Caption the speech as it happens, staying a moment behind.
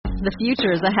The future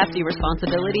is a hefty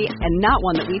responsibility and not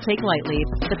one that we take lightly.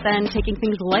 But then taking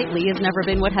things lightly has never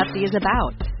been what Hefty is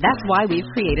about. That's why we've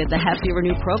created the Hefty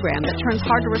Renew program that turns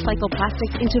hard-to-recycle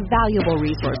plastics into valuable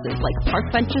resources like park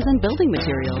benches and building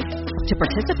materials. To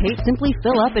participate, simply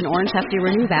fill up an orange Hefty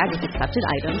Renew bag with accepted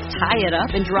items, tie it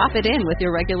up, and drop it in with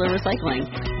your regular recycling.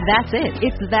 That's it.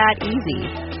 It's that easy.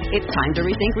 It's time to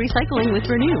rethink recycling with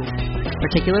Renew.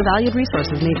 Particular valued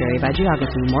resources may vary by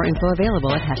geography. More info available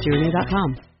at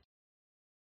heftyrenew.com.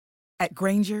 At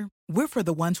Grainger, we're for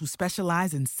the ones who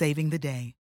specialize in saving the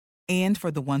day and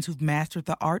for the ones who've mastered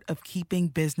the art of keeping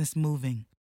business moving.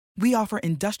 We offer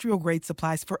industrial-grade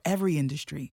supplies for every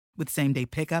industry with same-day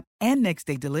pickup and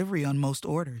next-day delivery on most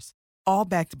orders, all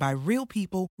backed by real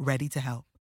people ready to help.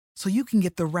 So you can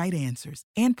get the right answers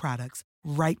and products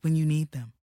right when you need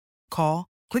them. Call,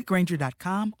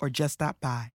 clickgrainger.com, or just stop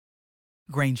by.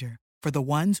 Grainger, for the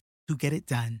ones who get it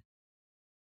done.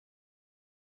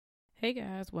 Hey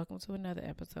guys, welcome to another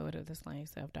episode of the Slaying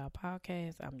Self-Doubt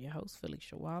Podcast. I'm your host,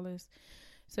 Felicia Wallace.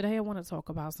 Today I want to talk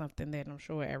about something that I'm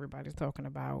sure everybody's talking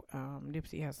about,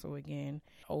 Nipsey Hussle again.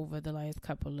 Over the last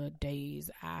couple of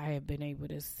days, I have been able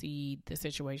to see the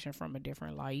situation from a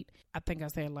different light. I think I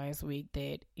said last week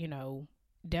that,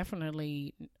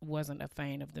 definitely wasn't a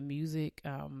fan of the music.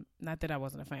 Not that I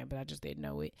wasn't a fan, but I just didn't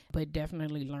know it. But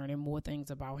definitely learning more things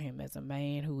about him as a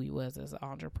man, who he was as an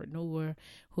entrepreneur,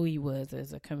 who he was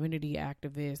as a community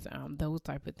activist. Those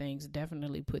type of things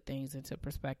definitely put things into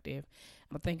perspective.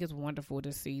 I think it's wonderful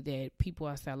to see that people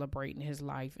are celebrating his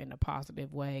life in a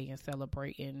positive way and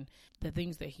celebrating the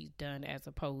things that he's done as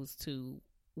opposed to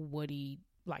what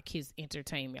his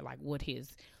entertainment, like what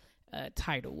his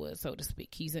title was, so to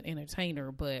speak. He's an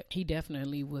entertainer, but he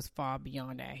definitely was far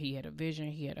beyond that. He had a vision,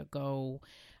 he had a goal,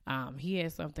 he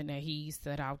had something that he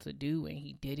set out to do, and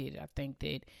he did it. I think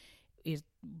that it's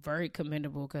very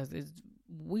commendable because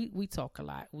we talk a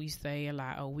lot. We say a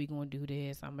lot, we're going to do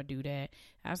this, I'm going to do that.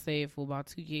 I said for about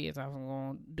 2 years I was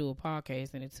going to do a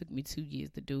podcast, and it took me 2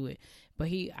 years to do it. But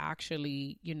he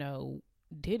actually,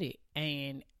 did it.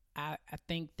 And I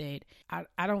think that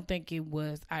I don't think it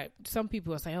was, some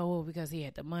people will say, because he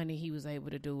had the money, he was able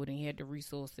to do it, and he had the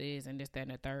resources and this, that,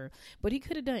 and the third. But he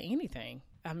could have done anything.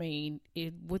 I mean,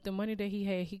 with the money that he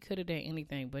had, he could have done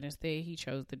anything, but instead he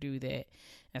chose to do that.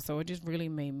 And so it just really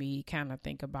made me kind of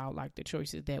think about like the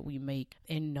choices that we make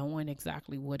and knowing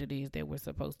exactly what it is that we're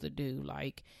supposed to do.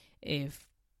 Like if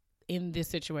in this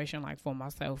situation, like for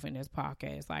myself in this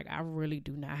podcast, like I really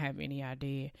do not have any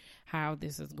idea how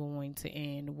this is going to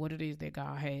end, what it is that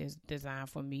God has designed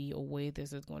for me, or where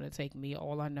this is going to take me.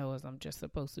 All I know is I'm just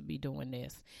supposed to be doing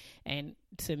this. And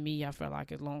to me, I feel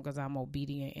like as long as I'm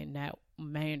obedient in that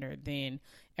manner, then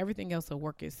everything else will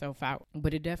work itself out.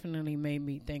 But it definitely made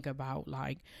me think about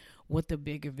like what the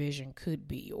bigger vision could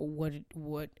be, or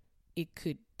what it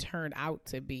could turn out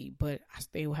to be. But I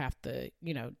still have to,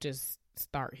 just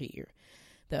start here.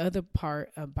 The other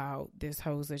part about this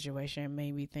whole situation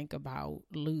made me think about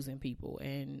losing people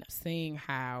and seeing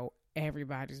how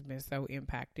everybody's been so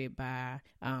impacted by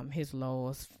his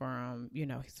loss, from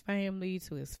his family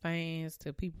to his fans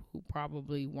to people who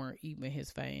probably weren't even his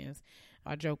fans.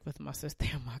 I joked with my sister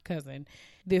and my cousin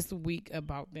this week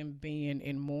about them being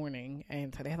in mourning,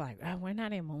 and so they're like, we're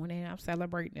not in mourning, I'm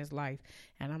celebrating his life.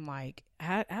 And I'm like,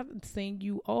 I've seen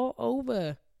you all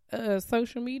over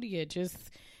social media, just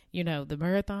the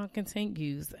marathon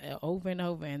continues over and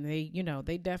over, and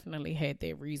they definitely had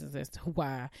their reasons as to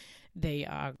why they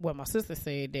are, what my sister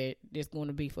said, that it's going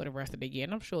to be for the rest of the year.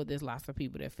 And I'm sure there's lots of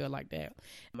people that feel like that.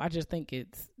 I just think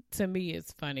to me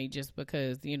it's funny just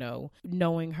because,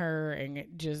 knowing her and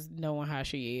just knowing how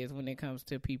she is when it comes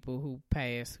to people who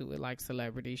pass, who are like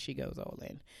celebrities, she goes all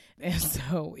in. And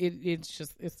so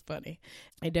it's funny.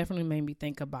 It definitely made me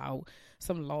think about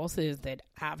some losses that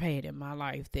I've had in my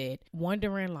life, that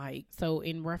wondering so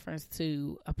in reference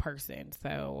to a person.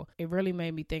 So it really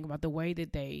made me think about the way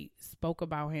that they spoke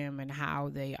about him and how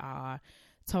they are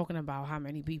talking about how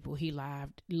many people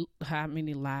how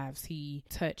many lives he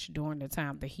touched during the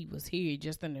time that he was here,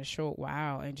 just in a short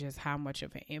while, and just how much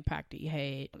of an impact he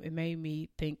had. It made me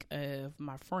think of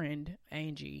my friend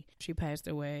Angie. She passed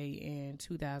away in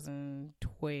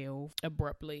 2012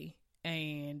 abruptly,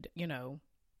 and it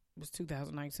was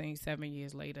 2019, 7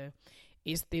 years later.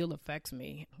 It still affects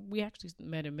me. We actually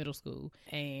met in middle school,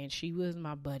 and she was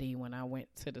my buddy when I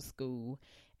went to the school.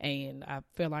 And I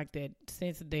feel like that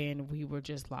since then we were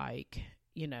just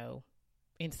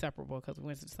inseparable, because we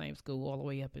went to the same school all the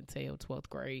way up until 12th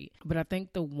grade. But I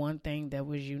think the one thing that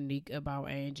was unique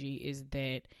about Angie is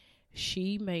that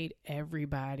she made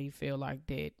everybody feel like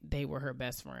that they were her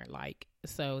best friend. Like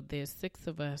So there's 6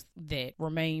 of us that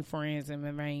remain friends and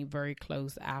remain very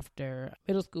close after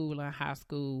middle school and high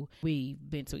school. We've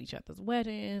been to each other's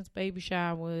weddings, baby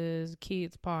showers,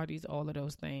 kids parties, all of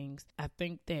those things. I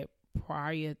think that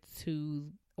prior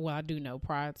to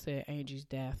Angie's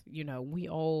death, we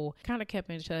all kind of kept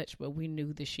in touch, but we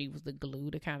knew that she was the glue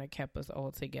that kind of kept us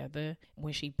all together.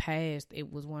 When she passed,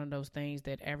 it was one of those things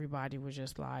that everybody was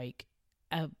just like,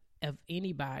 of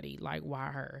anybody, like, why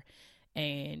her?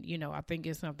 And, I think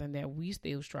it's something that we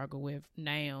still struggle with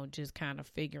now, just kind of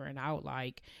figuring out,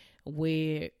 like,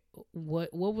 what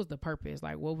was the purpose?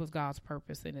 Like, what was God's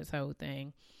purpose in this whole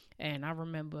thing? And I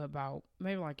remember about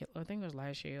maybe like, I think it was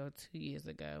last year or 2 years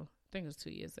ago. I think it was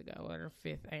 2 years ago, or her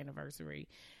 5th anniversary.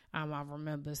 I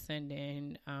remember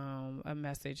sending a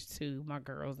message to my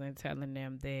girls and telling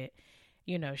them that,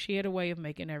 she had a way of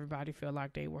making everybody feel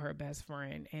like they were her best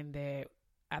friend, and that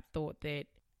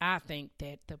I think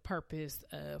that the purpose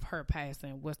of her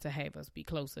passing was to have us be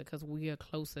closer, because we are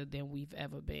closer than we've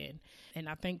ever been. And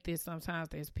I think that sometimes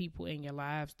there's people in your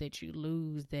lives that you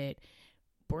lose that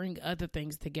bring other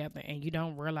things together, and you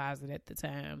don't realize it at the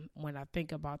time. When I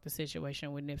think about the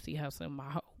situation with Nipsey Hussle,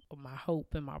 my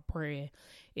hope and my prayer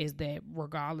is that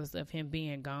regardless of him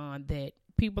being gone, that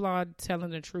people are telling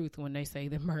the truth when they say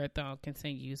the marathon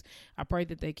continues. I pray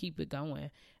that they keep it going,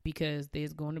 because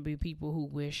there's going to be people who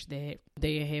wish that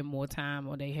they had more time,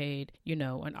 or they had,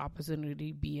 an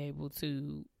opportunity to be able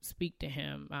to speak to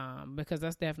him, because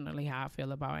that's definitely how I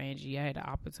feel about Angie. I had the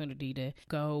opportunity to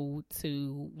go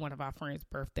to one of our friends'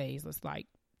 birthdays. It's like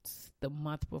the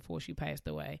month before she passed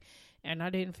away, and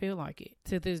I didn't feel like it.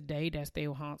 To this day, that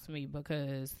still haunts me,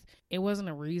 because it wasn't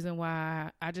a reason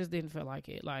why. I just didn't feel like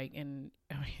it. Like, and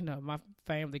my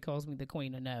family calls me the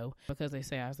queen of no, because they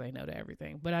say I say no to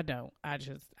everything, but I don't.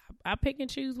 I pick and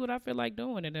choose what I feel like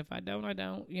doing, and if I don't, I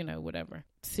don't. Whatever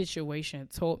situation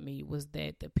taught me was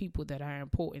that the people that are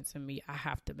important to me, I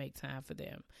have to make time for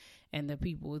them, and the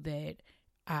people that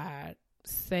I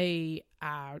say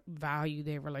I value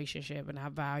their relationship, and I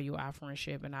value our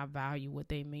friendship, and I value what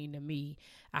they mean to me,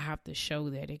 I have to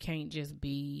show that. It can't just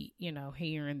be,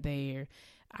 here and there.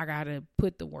 I got to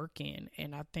put the work in.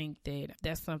 And I think that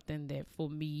that's something that for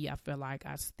me, I feel like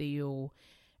I still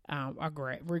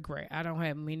regret. I don't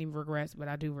have many regrets, but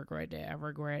I do regret that. I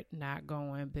regret not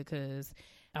going, because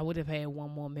I would have had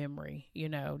one more memory,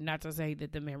 not to say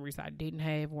that the memories I didn't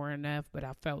have were enough, but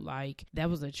I felt like that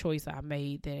was a choice I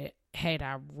made that had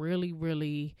I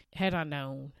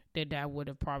known that would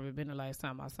have probably been the last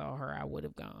time I saw her, I would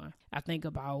have gone. I think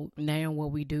about now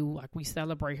what we do, like we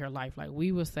celebrate her life. Like,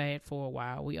 we were sad for a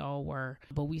while, we all were,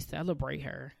 but we celebrate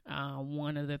her.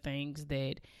 One of the things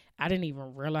that I didn't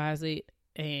even realize it,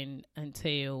 and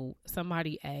until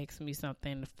somebody asked me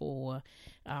something for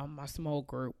my small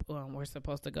group, we're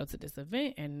supposed to go to this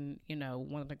event, and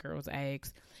one of the girls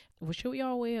asked, well, should we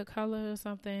all wear a color or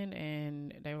something?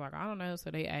 And they were like, I don't know.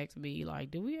 So they asked me, like,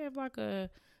 do we have like a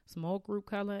small group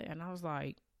color? And I was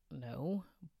like, no,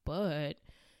 but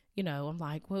I'm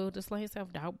like, well, the Slay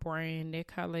Self-Doubt brand, their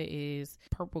color is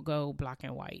purple, gold, black,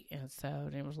 and white. And so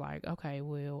they was like, okay,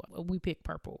 well, we picked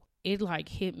purple. It like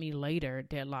hit me later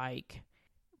that like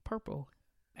purple.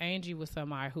 Angie was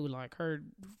somebody who, like, her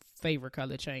favorite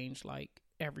color changed like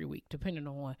every week, depending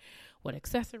on what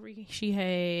accessory she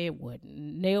had, what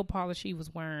nail polish she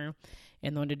was wearing.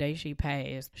 And on the day she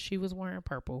passed, she was wearing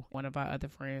purple. One of our other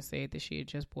friends said that she had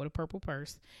just bought a purple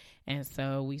purse, and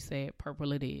so we said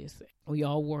purple it is. We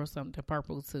all wore something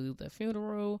purple to the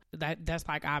funeral. That's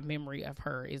like our memory of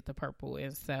her, is the purple.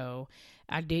 And so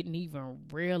I didn't even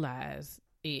realize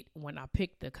it when I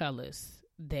picked the colors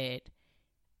that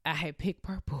I had picked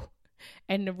purple.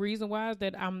 And the reason why is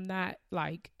that I'm not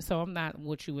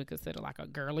what you would consider like a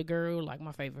girly girl. Like,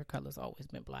 my favorite color's always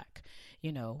been black,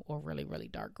 or really, really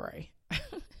dark gray.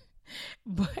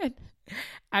 But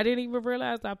I didn't even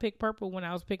realize I picked purple when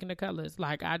I was picking the colors.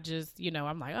 Like, I just,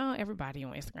 I'm like, oh, everybody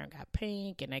on Instagram got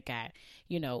pink and they got,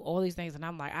 all these things. And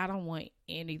I'm like, I don't want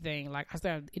anything. Like I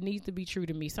said, it needs to be true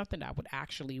to me, something that I would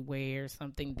actually wear,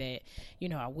 something that,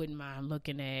 I wouldn't mind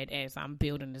looking at as I'm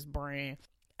building this brand.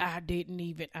 I didn't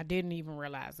even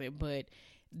realize it, but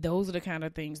those are the kind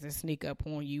of things that sneak up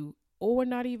on you, or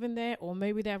not even that, or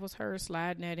maybe that was her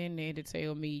sliding that in there to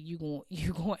tell me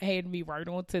you gonna add me right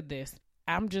onto this.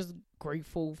 I'm just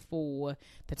grateful for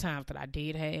the times that I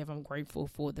did have. I'm grateful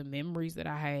for the memories that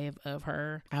I have of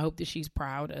her. I hope that she's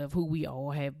proud of who we all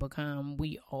have become.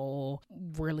 We all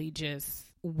really just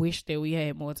wish that we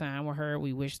had more time with her.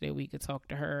 We wish that we could talk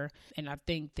to her. And I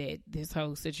think that this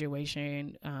whole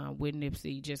situation with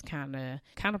Nipsey just kind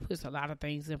of puts a lot of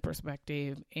things in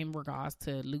perspective in regards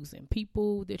to losing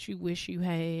people that you wish you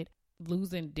had.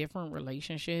 losing different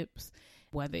relationships,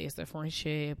 whether it's a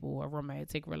friendship or a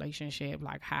romantic relationship.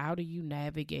 Like, how do you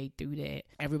navigate through that?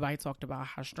 Everybody talked about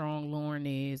how strong Lauren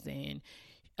is, and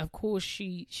of course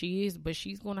she is, but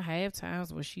she's going to have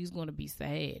times where she's going to be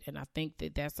sad. And I think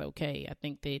that that's okay. I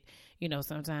think that, you know,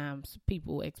 sometimes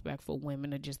people expect for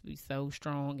women to just be so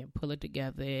strong and pull it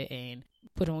together and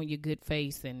put on your good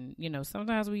face. And, you know,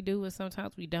 sometimes we do and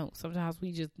sometimes we don't. Sometimes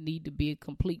we just need to be a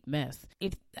complete mess.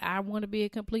 If I want to be a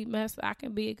complete mess, I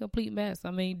can be a complete mess.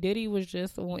 I mean, Diddy was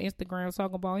just on Instagram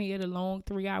talking about he had a long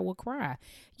 3-hour cry.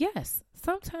 Yes,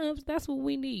 sometimes that's what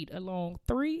we need, a long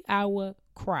 3-hour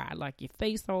cry, like your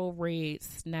face all red,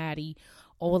 snotty,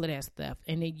 all of that stuff.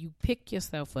 And then you pick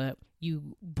yourself up,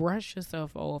 you brush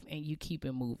yourself off, and you keep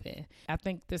it moving. I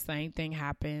think the same thing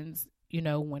happens, you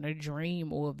know, when a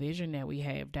dream or a vision that we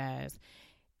have dies.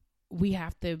 We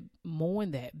have to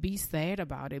mourn that, be sad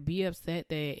about it, be upset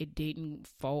that it didn't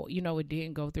fall, you know, it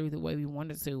didn't go through the way we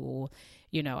wanted to. Or,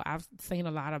 you know, I've seen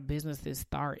a lot of businesses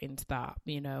start and stop,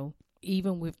 you know.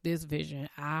 Even with this vision,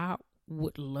 I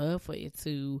would love for it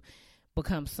to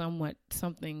become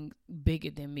something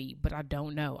bigger than me, but I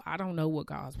don't know. I don't know what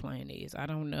God's plan is. I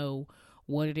don't know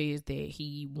what it is that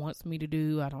he wants me to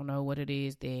do. I don't know what it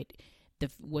is that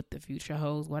what the future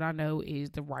holds. What I know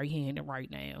is the right here and the right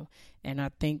now. And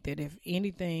I think that if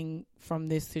anything from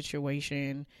this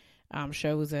situation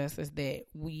shows us is that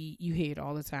you hear it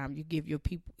all the time. You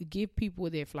give people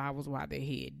their flowers while they're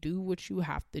here. Do what you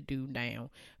have to do now.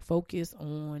 Focus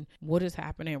on what is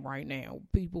happening right now.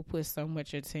 People put so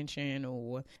much attention,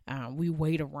 or we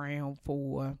wait around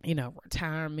for, you know,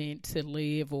 retirement to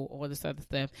live, or all this other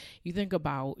stuff. You think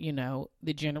about, you know,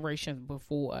 the generations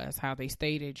before us, how they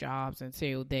stayed at jobs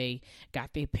until they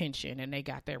got their pension and they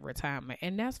got their retirement,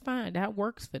 and that's fine. That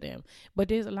works for them. But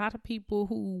there's a lot of people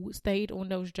who stayed on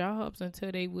those jobs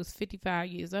until they was 55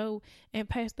 years old and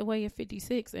passed away at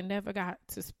 56 and never got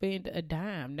to spend a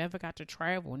dime, never got to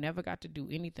travel, never got to do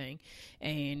anything.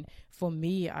 And for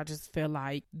me, I just feel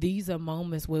like these are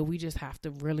moments where we just have to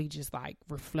really just like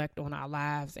reflect on our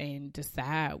lives and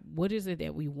decide, what is it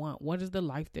that we want? What is the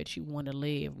life that you want to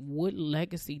live? What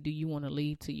legacy do you want to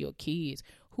leave to your kids?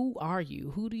 Who are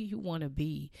you? Who do you want to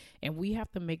be? And we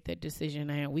have to make that decision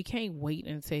now. We can't wait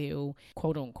until,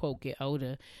 quote unquote, get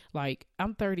older. Like,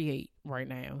 I'm 38 right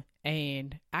now,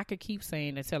 and I could keep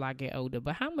saying until I get older,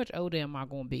 but how much older am I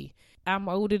going to be? I'm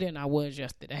older than I was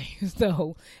yesterday.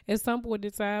 So at some point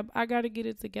in time, I got to get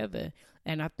it together.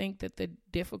 And I think that the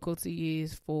difficulty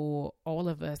is for all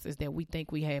of us is that we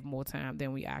think we have more time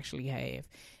than we actually have,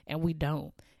 and we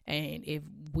don't. And if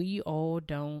we all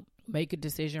don't make a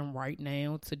decision right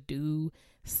now to do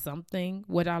something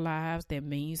with our lives that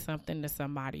means something to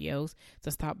somebody else,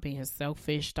 to stop being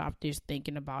selfish, stop just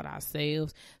thinking about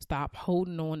ourselves, stop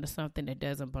holding on to something that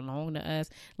doesn't belong to us.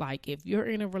 Like, if you're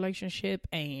in a relationship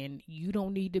and you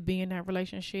don't need to be in that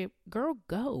relationship, girl,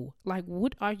 go. Like,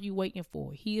 what are you waiting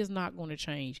for? He is not going to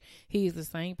change. He is the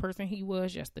same person he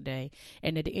was yesterday.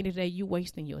 And at the end of the day, you're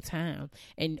wasting your time.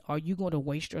 And are you going to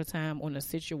waste your time on a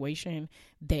situation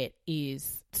that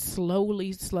is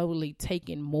slowly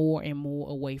taking more and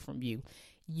more away from you?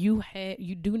 You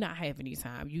do not have any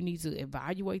time. You need to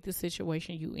evaluate the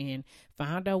situation you in,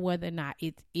 find out whether or not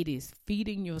it is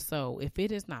feeding your soul. If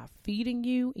it is not feeding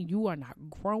you and you are not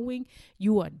growing,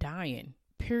 you are dying,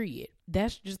 period.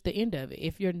 That's just the end of it.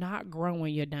 If you're not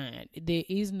growing, you're dying. There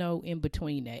is no in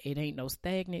between that. It ain't no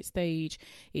stagnant stage.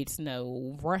 It's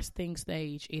no resting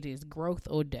stage. It is growth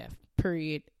or death,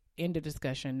 period. End of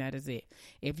discussion. That is it.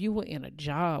 If you were in a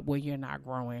job where you're not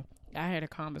growing, I had a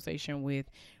conversation with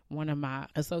one of my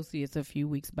associates a few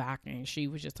weeks back, and she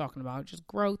was just talking about just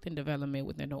growth and development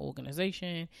within the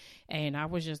organization. And I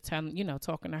was just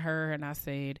talking to her, and I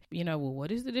said, well,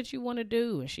 what is it that you want to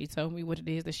do? And she told me what it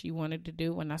is that she wanted to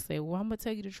do. And I said, well, I'm going to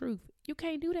tell you the truth. You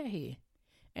can't do that here.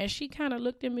 And she kind of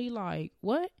looked at me like,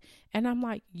 what? And I'm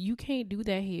like, you can't do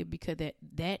that here because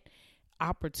that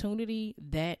opportunity,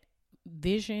 that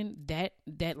vision,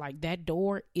 that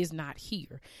door is not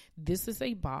here. This is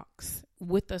a box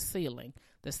with a ceiling.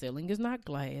 The ceiling is not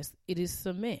glass, it is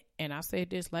cement. And I said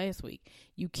this last week.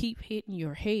 You keep hitting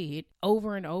your head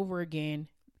over and over again,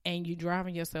 and you're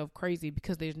driving yourself crazy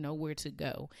because there's nowhere to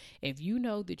go. If you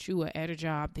know that you are at a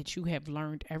job, that you have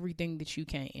learned everything that you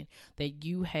can, that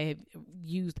you have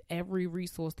used every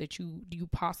resource that you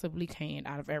possibly can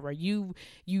out of everywhere,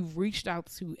 you've reached out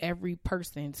to every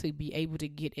person to be able to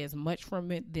get as much from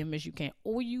them as you can,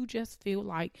 or you just feel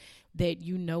like that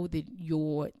you know that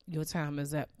your time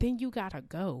is up, then you gotta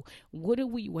go. What are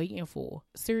we waiting for?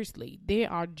 Seriously,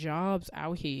 there are jobs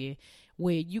out here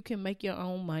where you can make your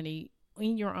own money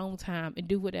in your own time and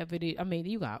do whatever it is. I mean,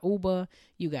 you got Uber,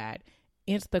 you got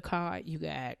Instacart, you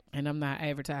got, and I'm not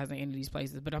advertising any of these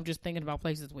places, but I'm just thinking about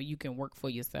places where you can work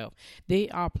for yourself. There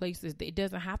are places that it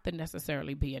doesn't have to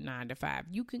necessarily be a 9 to 5.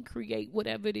 You can create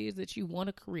whatever it is that you want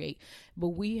to create, but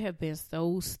we have been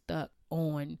so stuck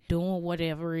on doing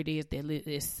whatever it is that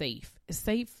is safe.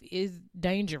 Safe is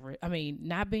dangerous. I mean,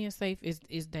 not being safe is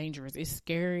dangerous. It's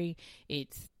scary.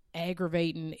 It's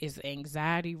aggravating. It's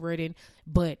anxiety ridden,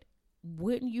 but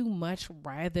wouldn't you much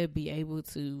rather be able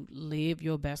to live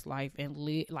your best life and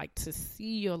live, like, to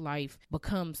see your life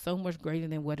become so much greater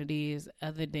than what it is,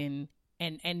 other than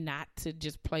and not to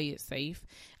just play it safe?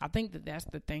 I think that that's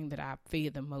the thing that I fear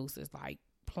the most, is like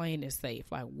playing it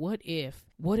safe. Like, what if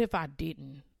I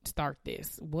didn't start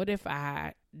this? What if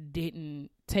I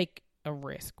didn't take a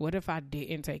risk? What if I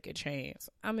didn't take a chance?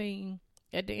 I mean,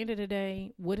 at the end of the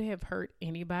day, would it have hurt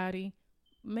anybody?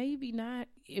 Maybe not.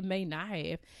 It may not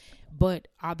have. But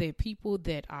are there people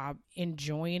that are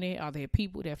enjoying it? Are there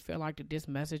people that feel like that this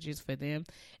message is for them?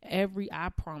 I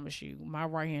promise you, my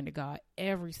right hand to God,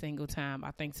 every single time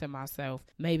I think to myself,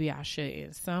 maybe I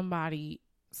shouldn't.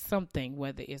 Something,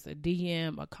 whether it's a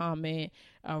DM, a comment,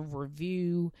 a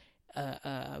review,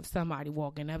 somebody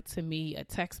walking up to me, a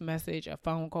text message, a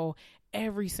phone call,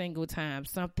 every single time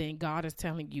something, God is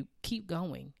telling you, keep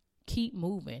going, keep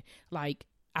moving. Like,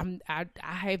 I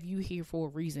have you here for a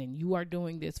reason. You are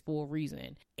doing this for a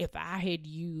reason. If I had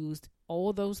used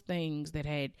all those things that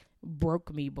had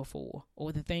broke me before,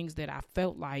 or the things that I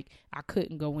felt like I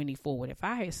couldn't go any forward, if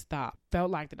I had stopped,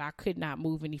 felt like that I could not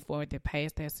move any further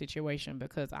past that situation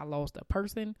because I lost a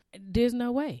person, there's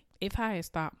no way. If I had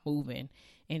stopped moving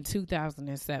in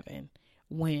 2007,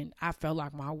 when I felt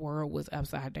like my world was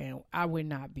upside down, I would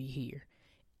not be here.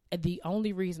 The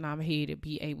only reason I'm here to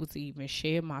be able to even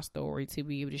share my story, to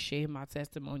be able to share my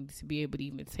testimony, to be able to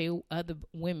even tell other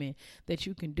women that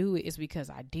you can do it, is because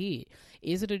I did.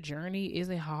 Is it a journey? Is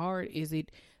it hard? Is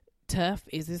it tough?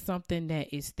 Is it something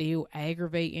that is still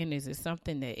aggravating? Is it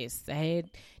something that is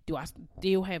sad? Do I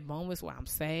still have moments where I'm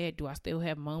sad? Do I still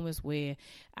have moments where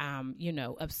I'm,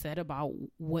 upset about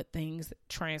what things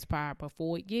transpired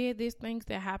before? Yeah, there's things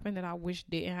that happen that I wish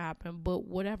didn't happen, but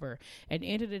whatever. At the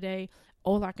end of the day,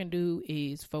 all I can do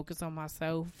is focus on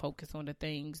myself, focus on the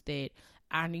things that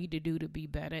I need to do to be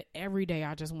better. Every day,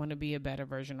 I just want to be a better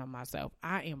version of myself.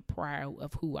 I am proud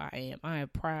of who I am. I am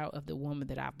proud of the woman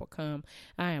that I've become.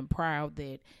 I am proud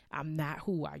that I'm not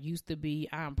who I used to be.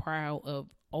 I am proud of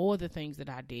all the things that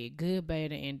I did, good,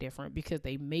 bad, and indifferent, because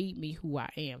they made me who I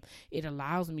am. It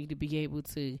allows me to be able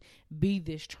to be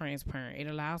this transparent. It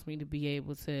allows me to be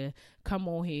able to come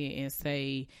on here and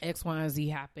say X, Y, and Z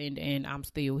happened and I'm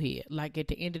still here. Like, at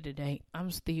the end of the day,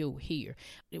 I'm still here.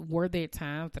 Were there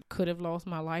times that I could have lost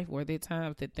my life? Were there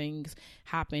times that things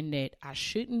happened that I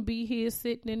shouldn't be here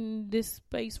sitting in this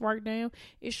space right now?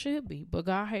 It should be. But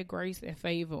God had grace and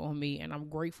favor on me, and I'm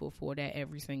grateful for that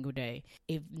every single day.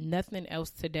 If nothing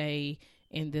else today,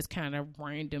 in this kind of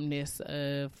randomness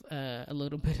of a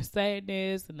little bit of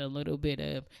sadness and a little bit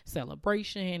of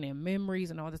celebration and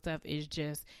memories and all this stuff, is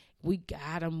just, we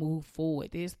gotta move forward.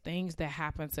 There's things that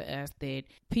happen to us that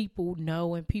people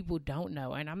know and people don't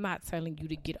know. And I'm not telling you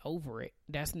to get over it.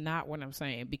 That's not what I'm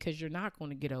saying, because you're not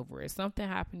going to get over it. Something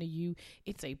happened to you.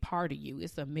 It's a part of you.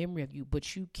 It's a memory of you,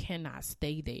 but you cannot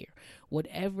stay there.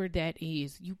 Whatever that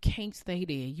is, you can't stay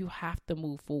there. You have to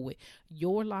move forward.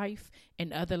 Your life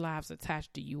and other lives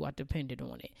attached to you are dependent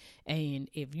on it. And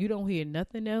if you don't hear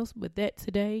nothing else but that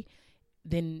today,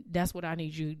 then that's what I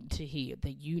need you to hear,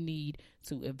 that you need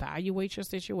to evaluate your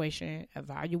situation,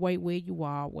 evaluate where you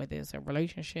are, whether it's a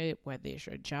relationship, whether it's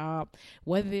your job,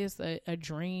 whether it's a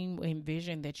dream and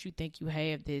vision that you think you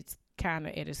have that's kind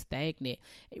of at a stagnant.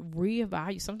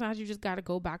 Reevaluate. Sometimes you just got to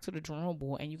go back to the drawing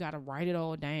board and you got to write it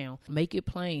all down, make it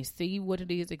plain, see what it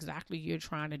is exactly you're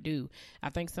trying to do. I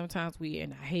think sometimes we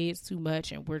in our heads too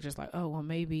much and we're just like, oh, well,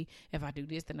 maybe if I do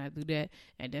this, then I do that,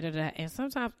 and da-da-da. And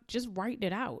sometimes just write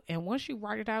it out. And once you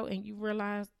write it out and you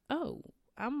realize, oh,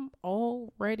 I'm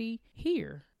already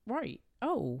here. Right.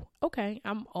 Oh, okay.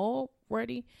 I'm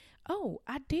already. Oh,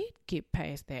 I did get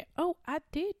past that. Oh, I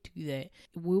did do that.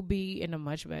 We'll be in a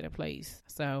much better place.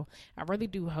 So I really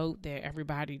do hope that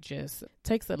everybody just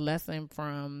takes a lesson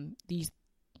from the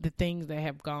things that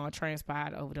have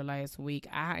transpired over the last week.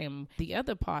 The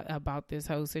other part about this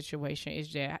whole situation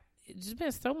is that there's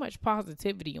been so much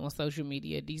positivity on social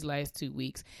media these last 2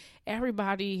 weeks.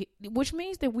 Everybody, which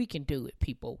means that we can do it,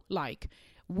 people. Like,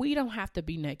 we don't have to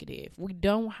be negative. We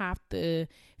don't have to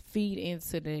feed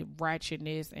into the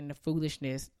ratchetness and the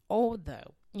foolishness,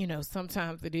 although,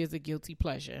 sometimes it is a guilty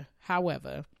pleasure.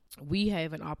 However, we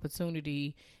have an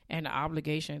opportunity and an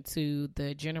obligation to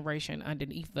the generation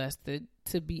underneath us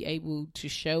to be able to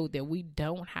show that we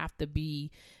don't have to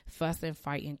be fussing,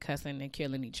 fighting, cussing, and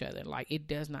killing each other. Like, it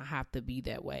does not have to be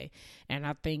that way. And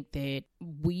I think that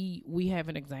we have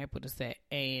an example to set.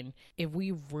 And if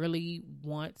we really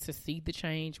want to see the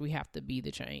change, we have to be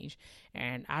the change.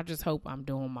 And I just hope I'm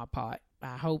doing my part.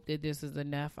 I hope that this is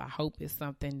enough. I hope it's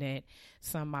something that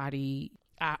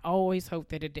I always hope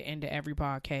that at the end of every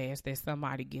podcast that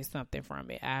somebody gets something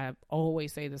from it. I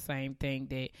always say the same thing,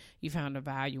 that you found a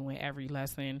value in every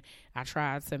lesson. I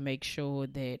try to make sure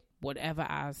that whatever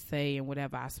I say and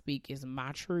whatever I speak is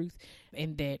my truth,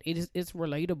 and that it's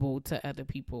relatable to other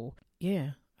people.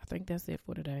 Yeah, I think that's it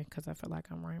for today, because I feel like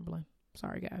I'm rambling.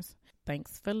 Sorry, guys.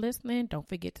 Thanks for listening. Don't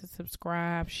forget to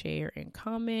subscribe, share, and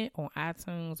comment on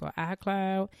iTunes or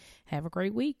iCloud. Have a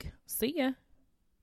great week. See ya.